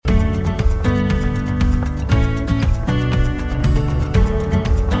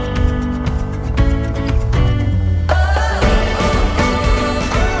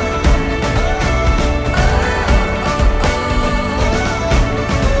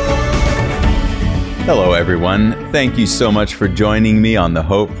Hello, everyone. Thank you so much for joining me on the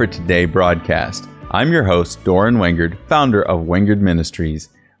Hope for Today broadcast. I'm your host, Doran Wengard, founder of Wengard Ministries,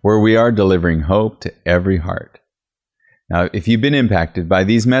 where we are delivering hope to every heart. Now, if you've been impacted by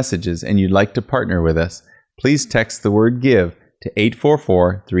these messages and you'd like to partner with us, please text the word GIVE to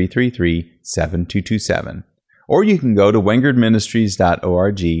 844-333-7227. Or you can go to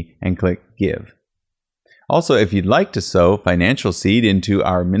wengardministries.org and click Give. Also, if you'd like to sow financial seed into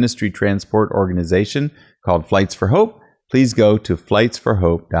our ministry transport organization called Flights for Hope, please go to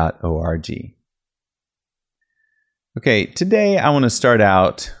flightsforhope.org. Okay, today I want to start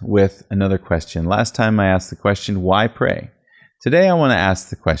out with another question. Last time I asked the question, why pray? Today I want to ask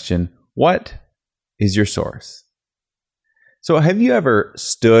the question, what is your source? So have you ever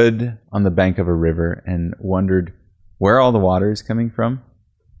stood on the bank of a river and wondered where all the water is coming from?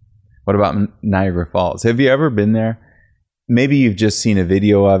 What about Niagara Falls? Have you ever been there? Maybe you've just seen a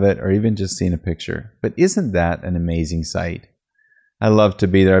video of it or even just seen a picture. But isn't that an amazing sight? I love to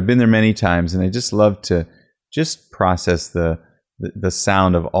be there. I've been there many times, and I just love to just process the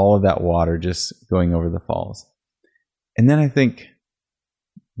sound of all of that water just going over the falls. And then I think,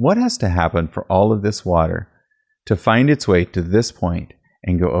 what has to happen for all of this water to find its way to this point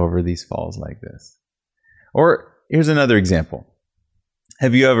and go over these falls like this? Or here's another example.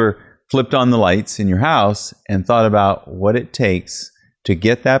 Have you ever flipped on the lights in your house and thought about what it takes to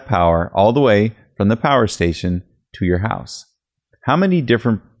get that power all the way from the power station to your house? How many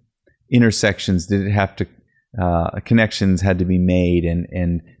different intersections did it have to, connections had to be made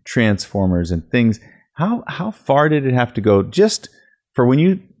and transformers and things? How far did it have to go just for when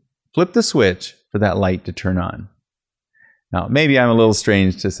you flip the switch for that light to turn on? Now, maybe I'm a little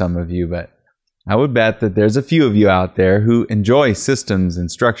strange to some of you, but I would bet that there's a few of you out there who enjoy systems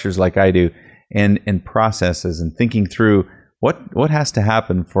and structures like I do, and processes and thinking through what has to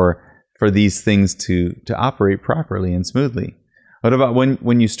happen for these things to operate properly and smoothly. What about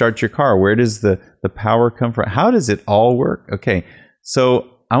when you start your car? Where does the power come from? How does it all work? Okay, so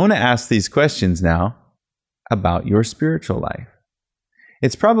I want to ask these questions now about your spiritual life.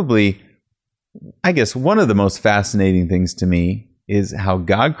 It's probably, I guess, one of the most fascinating things to me is how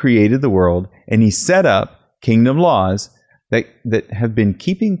God created the world, and He set up kingdom laws that have been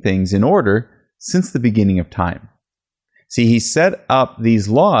keeping things in order since the beginning of time. See, He set up these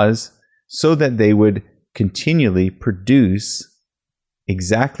laws so that they would continually produce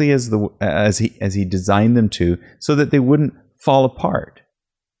exactly as He designed them to, so that they wouldn't fall apart.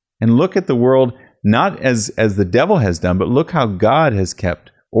 And look at the world not as the devil has done, but look how God has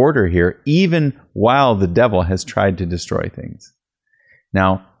kept order here, even while the devil has tried to destroy things.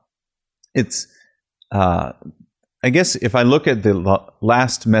 Now, it's, I guess if I look at the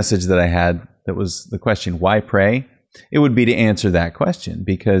last message that I had, that was the question, why pray? It would be to answer that question,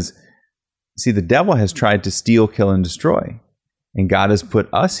 because, see, the devil has tried to steal, kill, and destroy. And God has put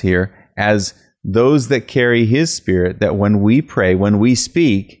us here as those that carry His Spirit, that when we pray, when we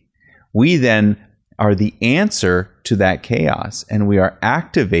speak, we then are the answer to that chaos, and we are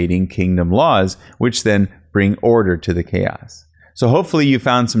activating kingdom laws, which then bring order to the chaos. So hopefully you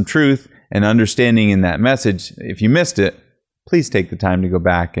found some truth and understanding in that message. If you missed it, please take the time to go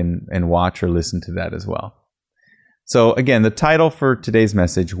back and watch or listen to that as well. So again, the title for today's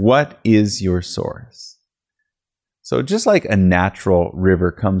message, what is your source? So just like a natural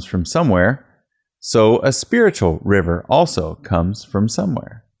river comes from somewhere, so a spiritual river also comes from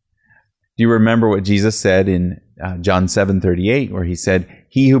somewhere. Do you remember what Jesus said in John 7:38, where He said,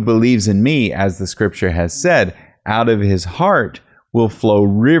 "He who believes in me, as the scripture has said, out of his heart will flow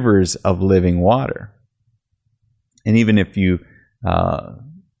rivers of living water." And even if you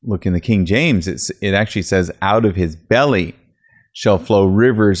look in the King James, it actually says, "Out of his belly shall flow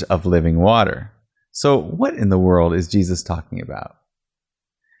rivers of living water." So what in the world is Jesus talking about?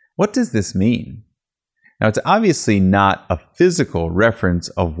 What does this mean? Now, it's obviously not a physical reference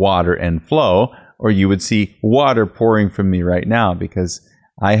of water and flow, or you would see water pouring from me right now, because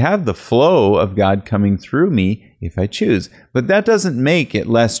I have the flow of God coming through me if I choose. But that doesn't make it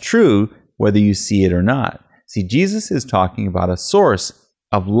less true whether you see it or not. See, Jesus is talking about a source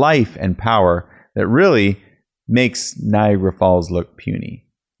of life and power that really makes Niagara Falls look puny.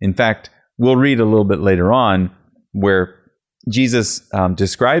 In fact, we'll read a little bit later on where Jesus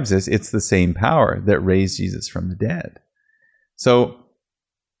describes this. It's the same power that raised Jesus from the dead. So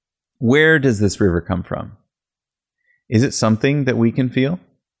where does this river come from? Is it something that we can feel?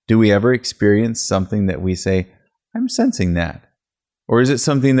 Do we ever experience something that we say, I'm sensing that? Or is it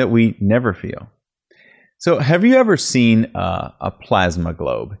something that we never feel? So have you ever seen a plasma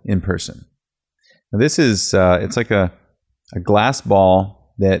globe in person? Now this is, it's like a glass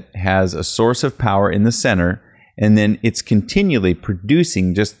ball that has a source of power in the center, and then it's continually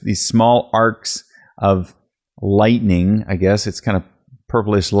producing just these small arcs of lightning. I guess it's kind of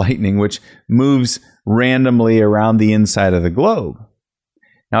purplish lightning, which moves randomly around the inside of the globe.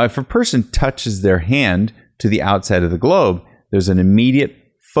 Now, if a person touches their hand to the outside of the globe, there's an immediate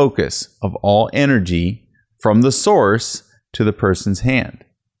focus of all energy from the source to the person's hand.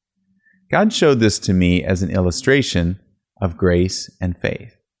 God showed this to me as an illustration of grace and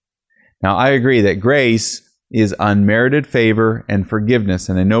faith. Now, I agree that grace is unmerited favor and forgiveness,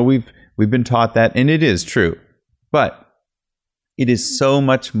 and I know we've been taught that, and it is true. But it is so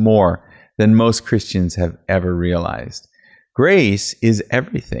much more than most Christians have ever realized. Grace is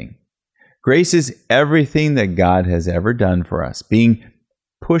everything. Grace is everything that God has ever done for us, being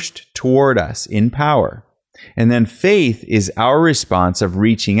pushed toward us in power. And then faith is our response of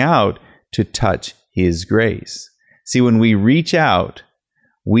reaching out to touch His grace. See, when we reach out,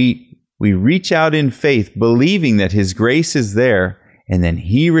 we reach out in faith, believing that His grace is there, and then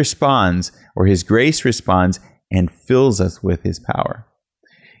He responds, or His grace responds, and fills us with His power.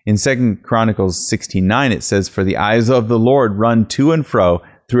 In 2 Chronicles 16:9, it says, "For the eyes of the Lord run to and fro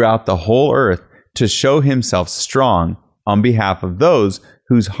throughout the whole earth to show Himself strong on behalf of those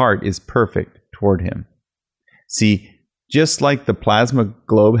whose heart is perfect toward Him." See, just like the plasma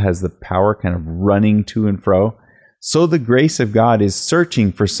globe has the power kind of running to and fro, so the grace of God is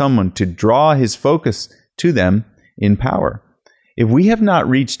searching for someone to draw His focus to them in power. If we have not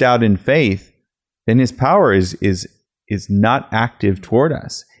reached out in faith, then His power is not active toward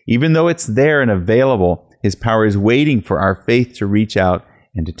us. Even though it's there and available, His power is waiting for our faith to reach out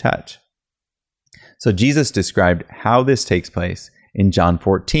and to touch. So Jesus described how this takes place in John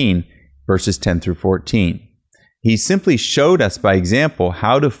 14, verses 10 through 14. He simply showed us by example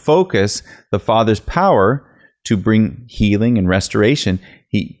how to focus the Father's power to bring healing and restoration.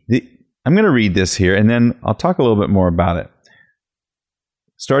 I'm going to read this here, and then I'll talk a little bit more about it.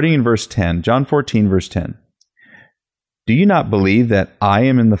 Starting in verse 10, John 14, verse 10. "Do you not believe that I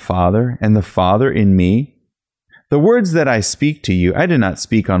am in the Father, and the Father in me? The words that I speak to you, I do not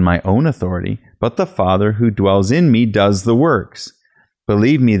speak on my own authority, but the Father who dwells in me does the works.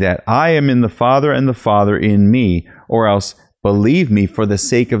 Believe me that I am in the Father, and the Father in me, or else believe me for the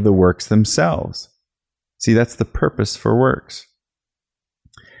sake of the works themselves." See, that's the purpose for works.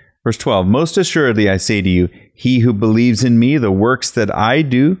 Verse 12, "Most assuredly I say to you, he who believes in me, the works that I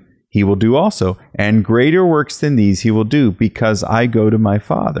do, he will do also, and greater works than these he will do, because I go to my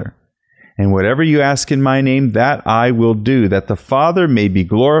Father. And whatever you ask in my name, that I will do, that the Father may be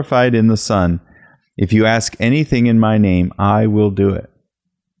glorified in the Son. If you ask anything in my name, I will do it."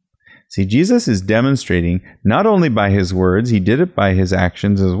 See, Jesus is demonstrating not only by His words, He did it by His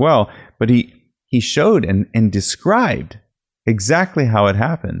actions as well, but He showed and described exactly how it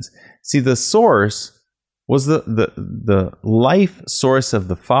happens. See, the source was the life source of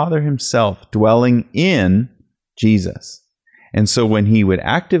the Father Himself dwelling in Jesus. And so when He would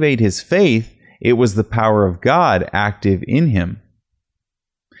activate His faith, it was the power of God active in Him.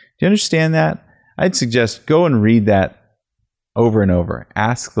 Do you understand that? I'd suggest go and read that over and over.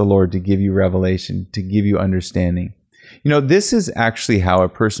 Ask the Lord to give you revelation, to give you understanding. You know, this is actually how a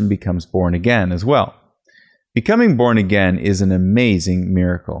person becomes born again as well. Becoming born again is an amazing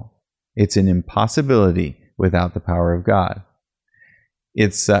miracle. It's an impossibility without the power of God.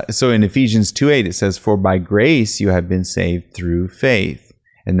 It's so in Ephesians 2:8 it says, "For by grace you have been saved through faith,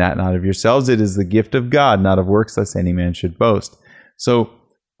 and that not of yourselves, it is the gift of God, not of works, lest any man should boast." So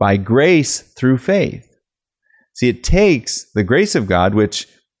by grace through faith. See, it takes the grace of God, which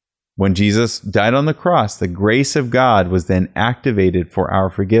when Jesus died on the cross, the grace of God was then activated for our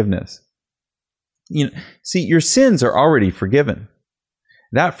forgiveness. You know, see, your sins are already forgiven.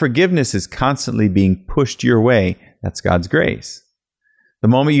 That forgiveness is constantly being pushed your way. That's God's grace. The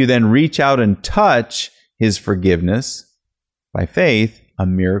moment you then reach out and touch His forgiveness by faith, a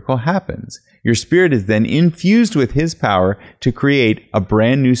miracle happens. Your spirit is then infused with His power to create a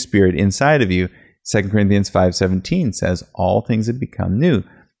brand new spirit inside of you. 2 Corinthians 5:17 says, "All things have become new."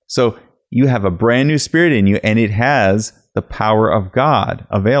 So you have a brand new spirit in you, and it has the power of God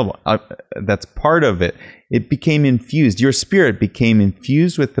available. That's part of it. It became infused. Your spirit became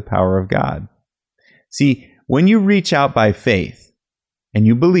infused with the power of God. See, when you reach out by faith and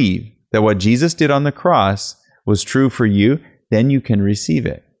you believe that what Jesus did on the cross was true for you, then you can receive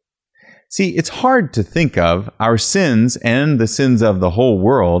it. See, it's hard to think of our sins and the sins of the whole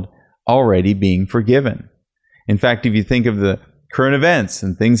world already being forgiven. In fact, if you think of the current events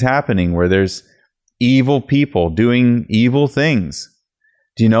and things happening where there's evil people doing evil things,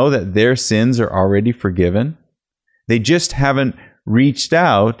 do you know that their sins are already forgiven? They just haven't reached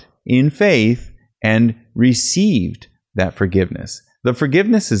out in faith and received that forgiveness. The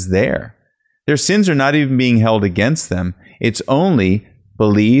forgiveness is there. Their sins are not even being held against them. It's only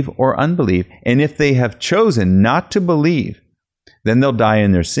believe or unbelieve. And if they have chosen not to believe, then they'll die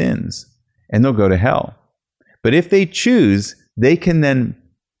in their sins and they'll go to hell. But if they choose, they can then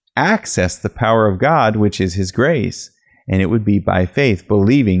access the power of God, which is His grace, and it would be by faith,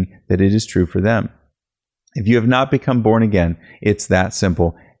 believing that it is true for them. If you have not become born again, it's that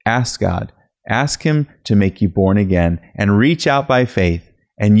simple. Ask God. Ask Him to make you born again and reach out by faith,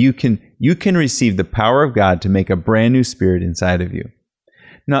 and you can receive the power of God to make a brand new spirit inside of you.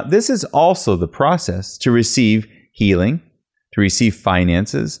 Now, this is also the process to receive healing, to receive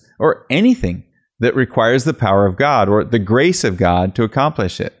finances, or anything that requires the power of God or the grace of God to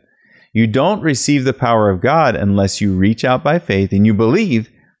accomplish it. You don't receive the power of God unless you reach out by faith and you believe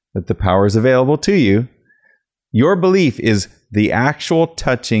that the power is available to you. Your belief is the actual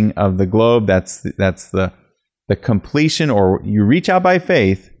touching of the globe. That's the completion, or you reach out by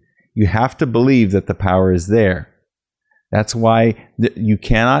faith. You have to believe that the power is there. That's why you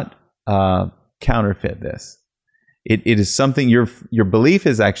cannot counterfeit this. It is something, your belief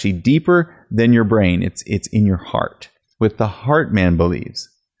is actually deeper than your brain. It's in your heart. With the heart man believes.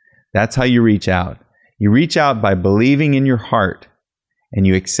 That's how you reach out. You reach out by believing in your heart, and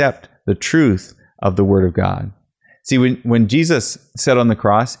you accept the truth of the Word of God. See, when Jesus said on the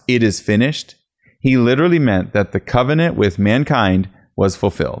cross, "It is finished," He literally meant that the covenant with mankind was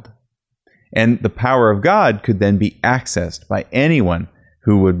fulfilled. And the power of God could then be accessed by anyone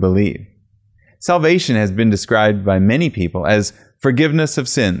who would believe. Salvation has been described by many people as forgiveness of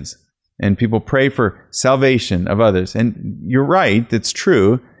sins. And people pray for salvation of others. And you're right, it's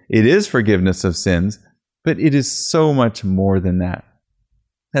true. It is forgiveness of sins, but it is so much more than that.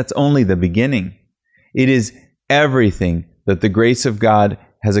 That's only the beginning. It is everything that the grace of God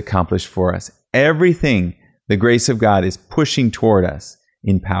has accomplished for us. Everything the grace of God is pushing toward us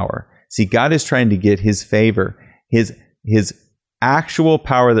in power. See, God is trying to get His favor, His actual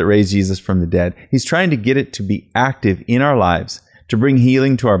power that raised Jesus from the dead. He's trying to get it to be active in our lives, to bring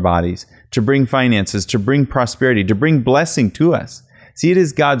healing to our bodies, to bring finances, to bring prosperity, to bring blessing to us. See, it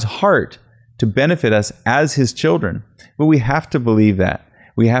is God's heart to benefit us as His children. But we have to believe that.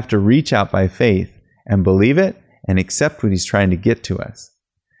 We have to reach out by faith and believe it and accept what He's trying to get to us.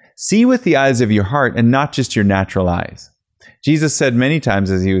 See with the eyes of your heart and not just your natural eyes. Jesus said many times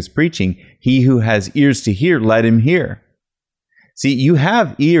as He was preaching, "He who has ears to hear, let him hear." See, you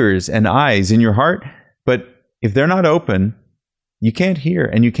have ears and eyes in your heart, but if they're not open, you can't hear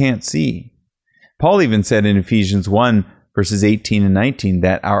and you can't see. Paul even said in Ephesians 1, verses 18 and 19,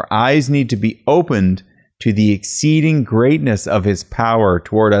 that our eyes need to be opened to the exceeding greatness of His power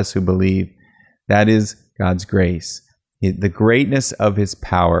toward us who believe. That is God's grace. The greatness of His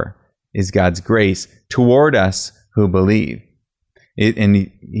power is God's grace toward us who believe. And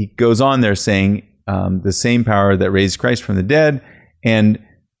he goes on there saying, the same power that raised Christ from the dead and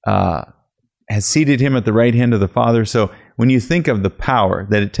has seated Him at the right hand of the Father. So when you think of the power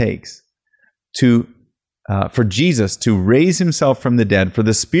that it takes for Jesus to raise Himself from the dead, for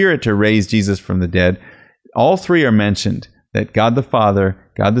the Spirit to raise Jesus from the dead, all three are mentioned, that God the Father,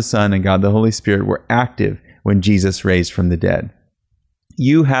 God the Son, and God the Holy Spirit were active when Jesus raised from the dead.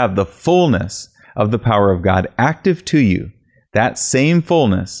 You have the fullness of the power of God active to you, that same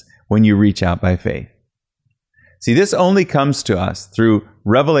fullness, when you reach out by faith. See, this only comes to us through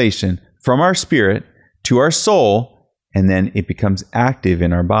revelation from our spirit to our soul, and then it becomes active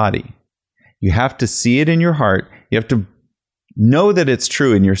in our body. You have to see it in your heart. You have to know that it's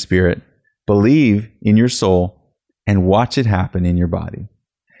true in your spirit, believe in your soul, and watch it happen in your body.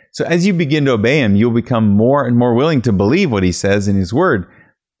 So as you begin to obey Him, you'll become more and more willing to believe what He says in His Word,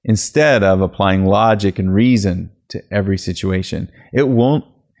 instead of applying logic and reason to every situation. It won't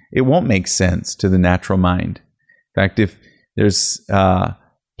make sense to the natural mind. In fact, if there's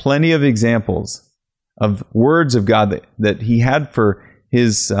plenty of examples of words of God that He had for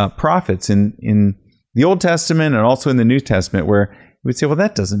His prophets in the Old Testament and also in the New Testament, where you would say, well,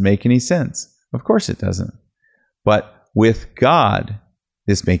 that doesn't make any sense. Of course it doesn't. But with God,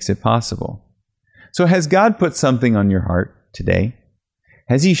 this makes it possible. So has God put something on your heart today?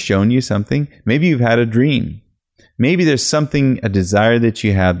 Has He shown you something? Maybe you've had a dream. Maybe there's something, a desire that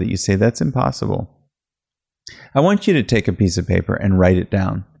you have that you say, that's impossible. I want you to take a piece of paper and write it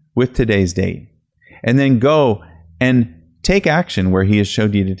down with today's date. And then go and take action where He has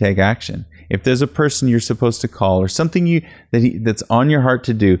showed you to take action. If there's a person you're supposed to call or something that's on your heart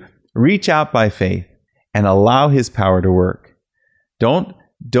to do, reach out by faith and allow His power to work. Don't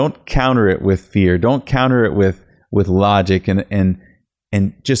counter it with fear. Don't counter it with with logic and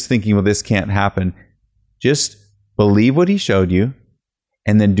just thinking, well, this can't happen. Just believe what he showed you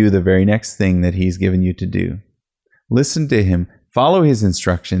and then do the very next thing that he's given you to do. Listen to him, follow his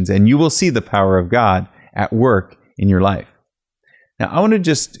instructions, and you will see the power of God at work in your life. Now, I want to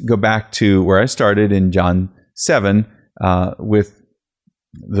just go back to where I started in John 7 with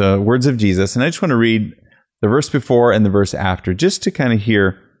the words of Jesus. And I just want to read the verse before and the verse after, just to kind of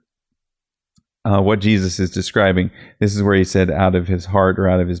hear what Jesus is describing. This is where he said, out of his heart or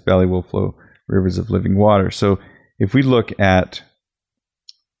out of his belly will flow rivers of living water. So if we look at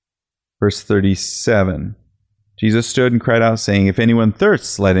verse 37, Jesus stood and cried out, saying, if anyone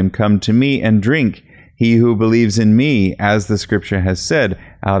thirsts, let him come to me and drink. He who believes in me, as the scripture has said,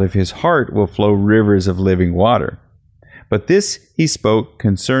 out of his heart will flow rivers of living water. But this he spoke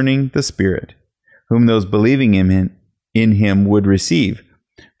concerning the Spirit, whom those believing in him would receive.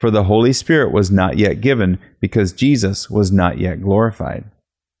 For the Holy Spirit was not yet given, because Jesus was not yet glorified.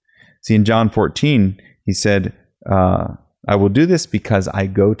 See, in John 14, he said, I will do this because I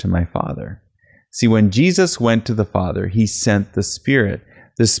go to my Father. See, when Jesus went to the Father, he sent the Spirit.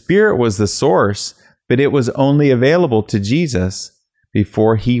 The Spirit was the source, but it was only available to Jesus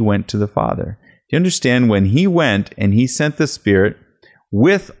before he went to the Father. Do you understand? When he went and he sent the Spirit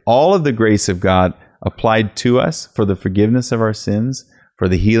with all of the grace of God applied to us for the forgiveness of our sins, for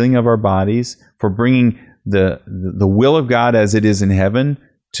the healing of our bodies, for bringing the will of God as it is in heaven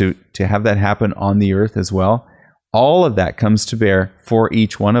to have that happen on the earth as well. All of that comes to bear for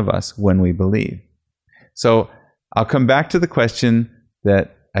each one of us when we believe. So I'll come back to the question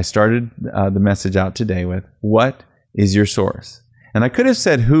that I started the message out today with. What is your source? And I could have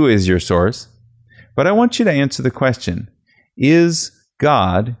said, who is your source? But I want you to answer the question, is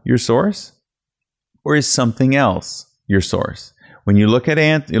God your source? Or is something else your source? When you look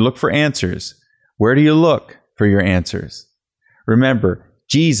for answers, where do you look for your answers? Remember,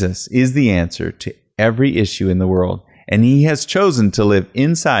 Jesus is the answer to every issue in the world, and he has chosen to live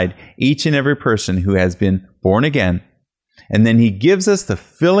inside each and every person who has been born again. And then he gives us the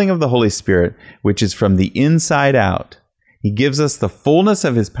filling of the Holy Spirit, which is from the inside out. He gives us the fullness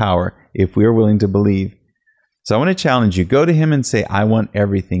of his power if we are willing to believe. So I want to challenge you. Go to him and say, I want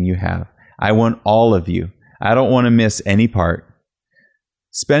everything you have. I want all of you. I don't want to miss any part.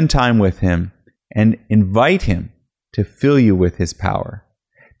 Spend time with him and invite him to fill you with his power,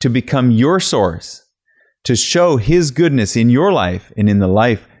 to become your source, to show his goodness in your life and in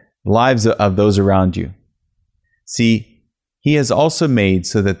the lives of those around you. See, he has also made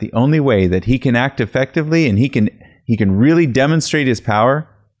so that the only way that he can act effectively and he can really demonstrate his power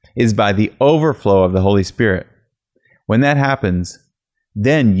is by the overflow of the Holy Spirit. When that happens,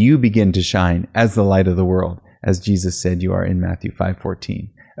 then you begin to shine as the light of the world, as Jesus said you are in Matthew 5:14.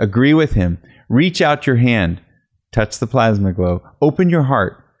 Agree with him. Reach out your hand. Touch the plasma globe. Open your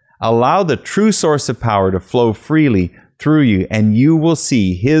heart. Allow the true source of power to flow freely through you, and you will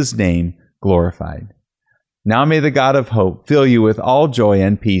see his name glorified. Now may the God of hope fill you with all joy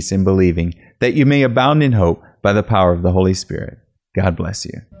and peace in believing, that you may abound in hope by the power of the Holy Spirit. God bless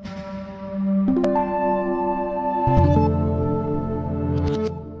you.